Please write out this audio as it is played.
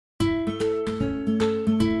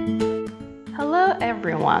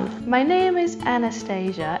everyone. My name is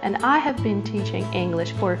Anastasia and I have been teaching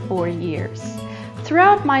English for 4 years.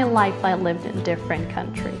 Throughout my life, I lived in different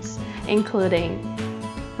countries, including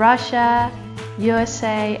Russia,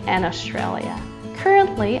 USA, and Australia.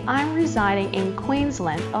 Currently, I'm residing in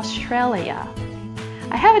Queensland, Australia.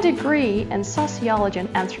 I have a degree in Sociology and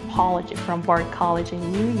Anthropology from Bard College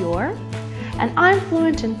in New York, and I'm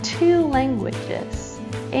fluent in 2 languages,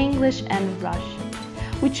 English and Russian,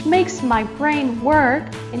 which makes my brain work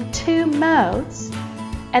in 2 modes,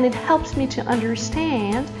 and it helps me to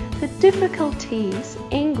understand the difficulties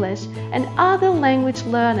English and other language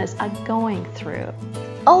learners are going through.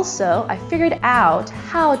 Also, I figured out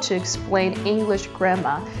how to explain English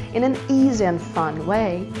grammar in an easy and fun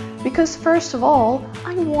way, because first of all,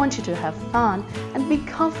 I want you to have fun and be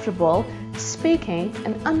comfortable speaking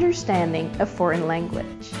and understanding a foreign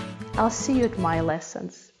language. I'll see you at my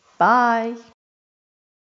lessons. Bye!